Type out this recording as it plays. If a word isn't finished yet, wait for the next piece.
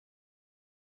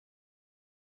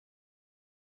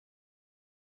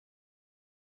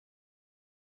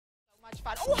Much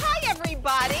fun. Oh, hi,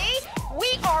 everybody. We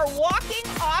are walking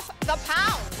off the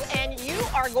pounds, and you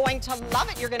are going to love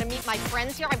it. You're going to meet my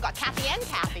friends here. I've got Kathy and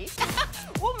Kathy.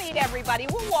 We'll meet everybody.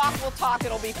 We'll walk. We'll talk.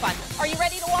 It'll be fun. Are you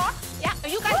ready to walk? Yeah. Are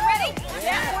you guys ready?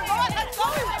 Yeah, we're going. Let's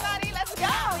go, everybody. Let's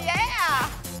go. Yeah.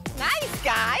 Nice,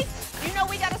 guys. You know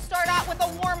we got to start out with a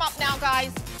warm-up now,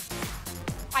 guys.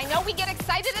 I know we get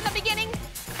excited in the beginning.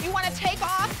 You want to take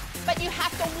off, but you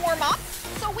have to warm up.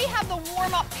 So we have the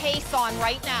warm-up pace on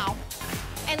right now.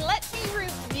 And let me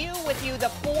review with you the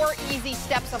 4 easy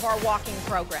steps of our walking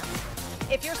program.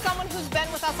 If you're someone who's been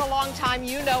with us a long time,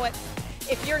 you know it.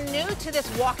 If you're new to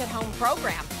this walk at home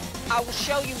program, I will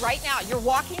show you right now. You're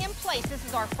walking in place. This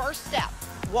is our first step.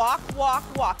 Walk, walk,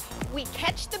 walk. We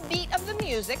catch the beat of the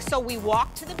music, so we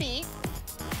walk to the beat.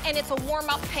 And it's a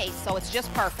warm-up pace, so it's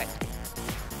just perfect.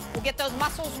 We'll get those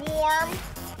muscles warm.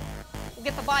 We'll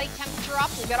get the body temperature up.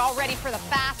 We'll get all ready for the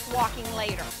fast walking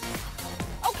later.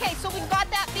 Okay, so we've got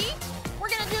that beat. We're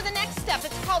going to do the next step.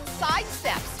 It's called side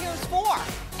steps. Here's 4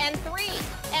 and 3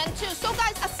 and 2. So,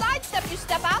 guys, a side step, you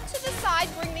step out to the side,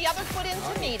 bring the other foot in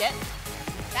to meet it.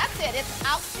 That's it. It's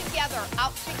out together,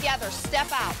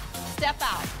 step out,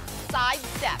 side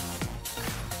steps.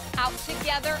 Out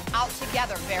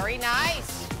together. Very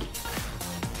nice.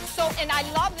 So, and I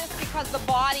love this because the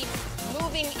body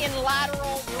moving in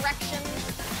lateral directions,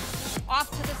 off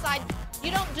to the side. You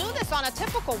don't do this on a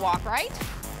typical walk, right?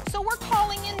 So we're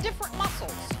calling in different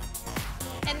muscles.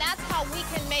 And that's how we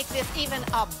can make this even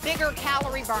a bigger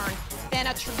calorie burn than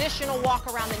a traditional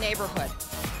walk around the neighborhood.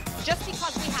 Just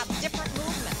because we have different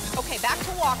movements. Okay, back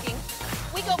to walking.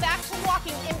 We go back to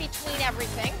walking in between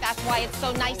everything. That's why it's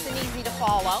so nice and easy to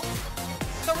follow.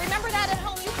 So remember that at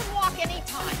home, you can walk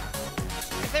anytime.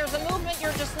 If there's a movement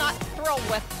you're just not thrilled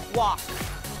with, walk.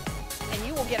 And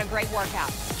you will get a great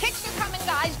workout. Kicks are coming,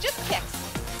 guys, just kicks.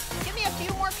 Give me a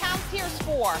few more counts. Here's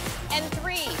 4 and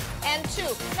 3 and 2.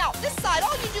 Now, this side,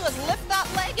 all you do is lift that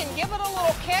leg and give it a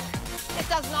little kick. It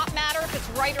does not matter if it's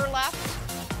right or left.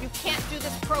 You can't do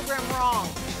this program wrong.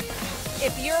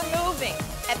 If you're moving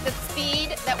at the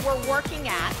speed that we're working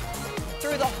at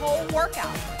through the whole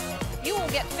workout, you will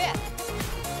get fit.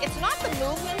 It's not the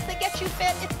movements that get you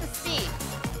fit, it's the speed.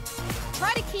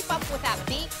 Try to keep up with that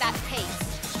beat, that pace.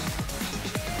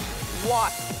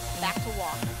 Walk, back to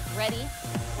walk. Ready?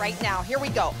 Right now. Here we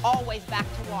go. Always back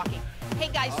to walking. Hey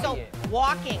guys,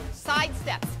 walking, side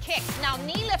steps, kicks. Now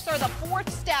knee lifts are the 4th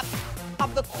step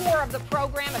of the core of the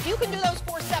program. If you can do those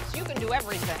 4 steps, you can do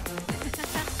everything.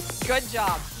 Good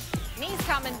job. Knees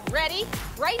coming. Ready?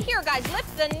 Right here, guys.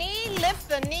 Lift the knee, lift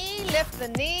the knee, lift the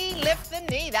knee, lift the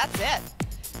knee. That's it.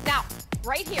 Now,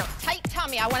 right here, tight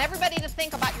tummy. I want everybody to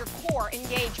think about your core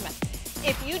engagement.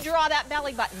 If you draw that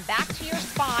belly button back to your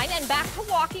spine and back to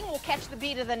walking, we'll catch the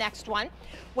beat of the next one.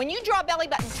 When you draw belly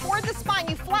button toward the spine,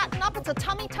 you flatten up, it's a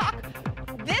tummy tuck.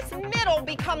 This middle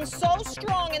becomes so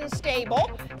strong and stable,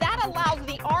 that allows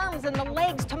the arms and the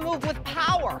legs to move with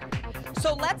power.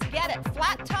 So let's get it.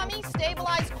 Flat tummy,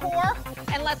 stabilized core,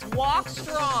 and let's walk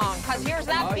strong, because here's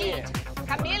that beat. Yeah.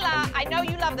 Camila, I know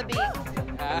you love the beat.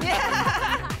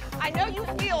 Yeah. I know you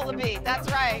feel the beat,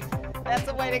 that's right. That's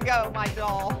the way to go, my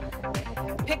doll.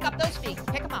 Pick up those feet,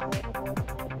 pick them up.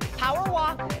 Power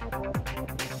walk,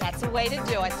 that's the way to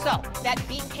do it. So, that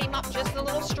beat came up just a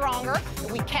little stronger.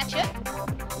 We catch it.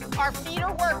 Our feet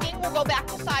are working. We'll go back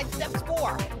to side steps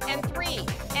 4 and 3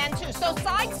 and 2. So,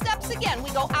 side steps again, we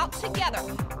go out together.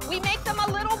 We make them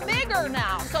a little bigger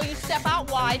now. So, you step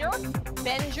out wider,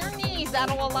 bend your knees.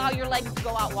 That'll allow your legs to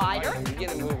go out wider.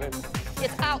 Get it moving.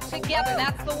 It's out together,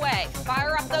 that's the way.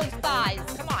 Fire up those thighs,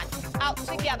 come on, out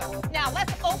together. Now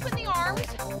let's open the arms.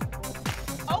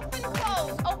 Open,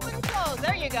 close,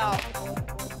 there you go.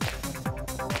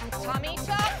 Tummy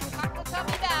tuck, tuck the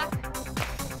tummy back.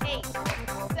 8,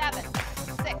 7,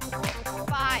 6,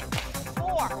 5,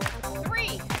 4,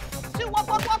 3, 2, walk.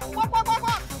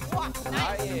 Walk,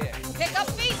 nice. Oh, yeah. Pick up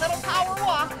feet, little power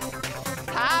walk.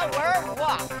 Power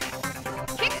walk.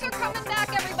 Kicks are coming back,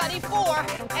 everybody. 4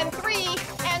 and 3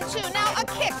 and 2. Now a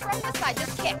kick from the side,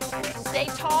 just kick. Stay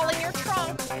tall in your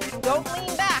trunk. Don't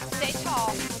lean back, stay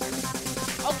tall.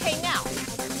 Okay, now,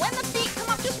 when the feet come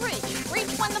up, just reach.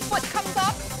 Reach when the foot comes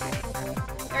up.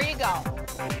 There you go.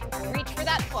 Reach for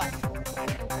that foot.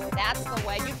 That's the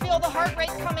way. You feel the heart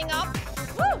rate coming up?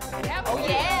 Woo! Oh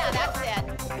yeah, that's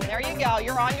it. There you go,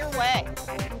 you're on your way.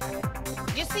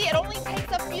 You see, it only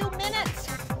takes a few minutes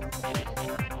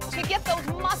to get those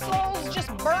muscles just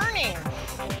burning.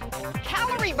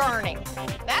 Calorie burning.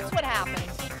 That's what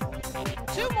happens.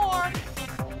 2 more.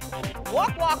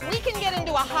 Walk. We can get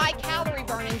into a high calorie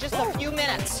burn in just a few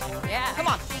minutes. Yeah. Come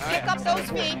on. Pick up those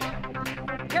feet.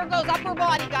 Here goes upper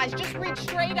body, guys. Just reach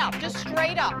straight up, just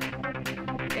straight up.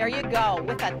 There you go,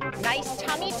 with a nice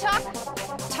tummy tuck.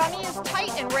 Tummy is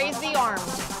tight and raise the arms.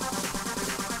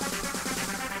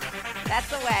 That's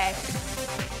the way.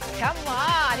 Come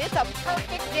on, it's a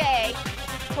perfect day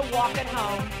to walk at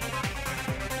home.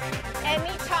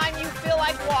 Anytime you feel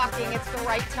like walking, it's the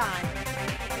right time.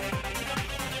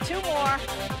 2 more.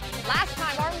 Last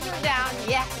time, arms are down,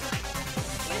 yes.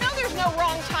 You know there's no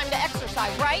wrong time to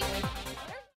exercise, right?